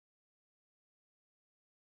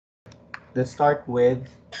let's start with,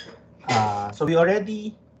 so we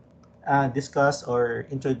already discussed or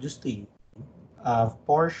introduced to you a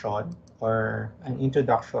portion or an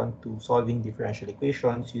introduction to solving differential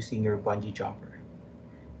equations using your bungee jumper.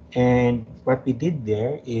 And what we did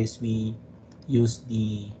there is we used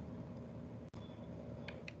the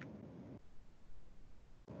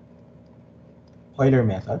Euler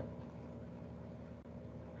method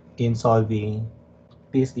in solving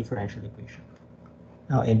this differential equation.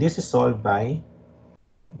 Now, and this is solved by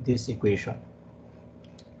this equation.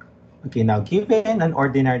 Okay, now given an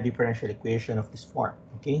ordinary differential equation of this form,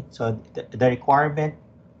 okay, so the requirement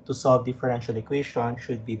to solve differential equation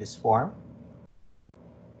should be this form.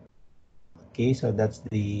 Okay, so that's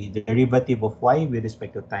the derivative of y with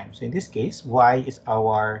respect to time. So in this case, y is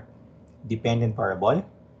our dependent variable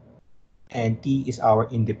and t is our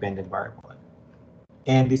independent variable.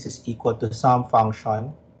 And this is equal to some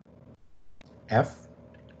function f,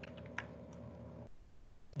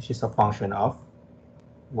 which is a function of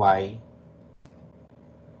y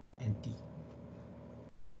and t.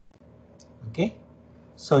 Okay,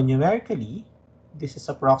 so numerically, this is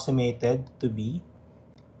approximated to be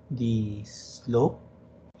the slope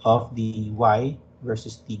of the y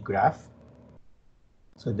versus t graph.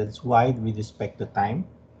 So that's y with respect to time.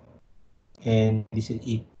 And this is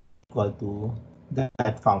equal to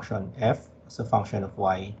that function f as a function of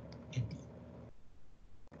y and t.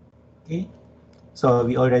 Okay, so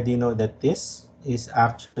we already know that this is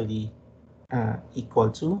actually equal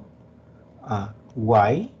to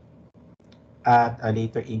y at a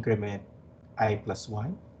later increment I plus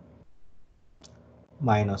 1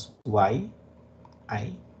 minus y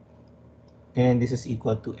I, and this is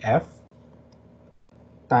equal to f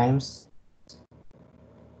times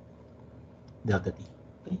delta t.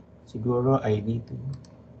 Okay, siguro I need to,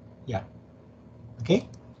 yeah. Okay,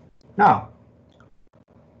 now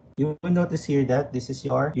you will notice here that this is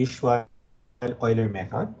your usual Euler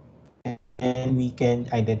method, and we can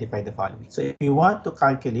identify the following. So if you want to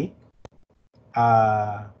calculate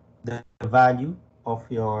the value of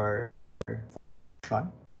your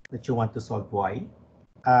function that you want to solve y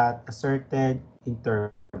at a certain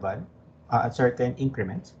interval, a certain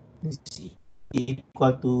increment, this is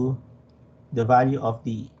equal to the value of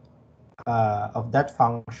the of that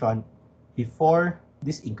function before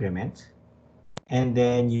this increment, and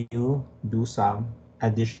then you do some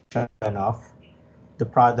addition of the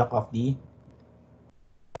product of the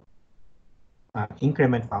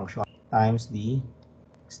increment function times the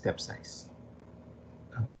step size.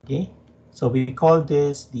 Okay, so we call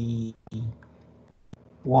this the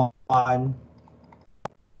one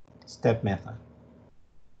step method.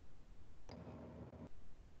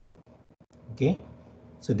 Okay,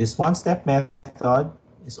 so this one step method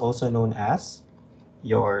is also known as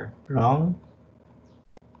your Runge-Kutta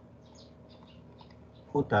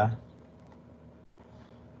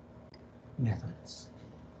methods.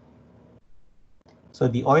 So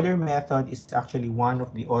the Euler method is actually one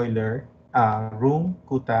of the Euler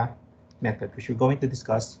Runge-Kutta method, which we're going to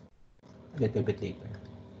discuss a little bit later.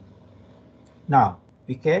 Now,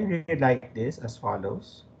 we can rewrite this as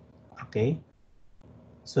follows. Okay,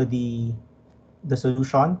 so the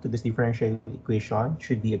solution to this differential equation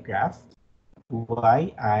should be a graph.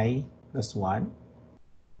 yi plus 1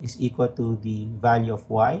 is equal to the value of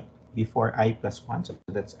y before I plus 1. So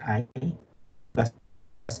that's I plus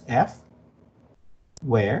f,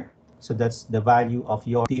 where, so that's the value of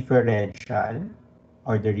your differential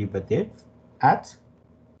or derivative at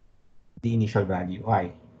the initial value,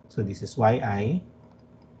 y. So this is yi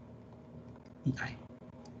di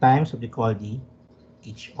times what we call the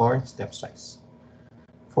h, or step size.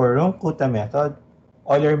 For Runge-Kutta method,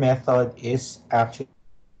 Euler method is actually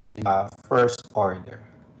first order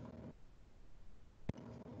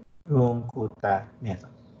Runge-Kutta method.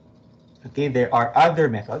 Okay, there are other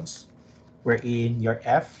methods wherein your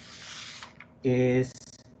f is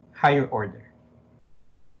higher order.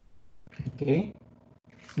 Okay,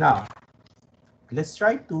 now let's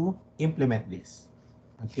try to implement this.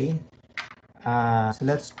 Okay, so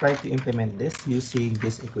let's try to implement this using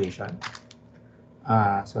this equation.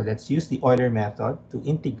 So let's use the Euler method to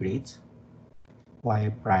integrate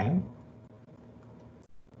y prime,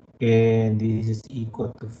 and this is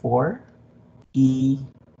equal to 4 e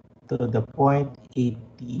to the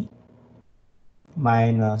 0.8t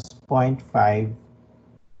minus 0.5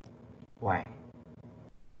 y.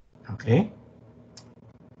 Okay,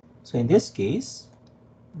 so in this case,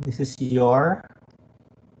 this is your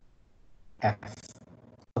f,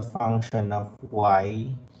 the function of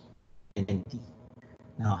y and t.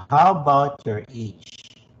 Now, how about your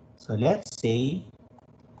h? So let's say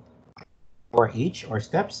for h, or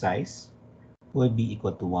step size, will be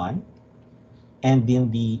equal to 1. And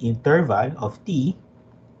then the interval of t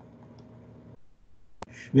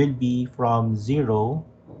will be from 0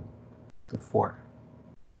 to 4.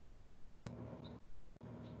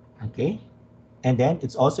 Okay? And then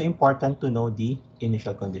it's also important to know the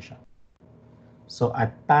initial condition. So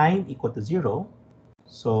at time equal to 0,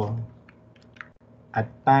 so at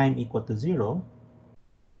time equal to 0,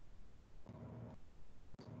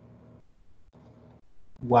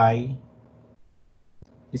 y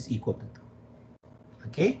is equal to 2.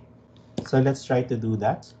 Okay? So let's try to do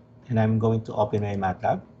that. And I'm going to open my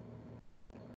MATLAB.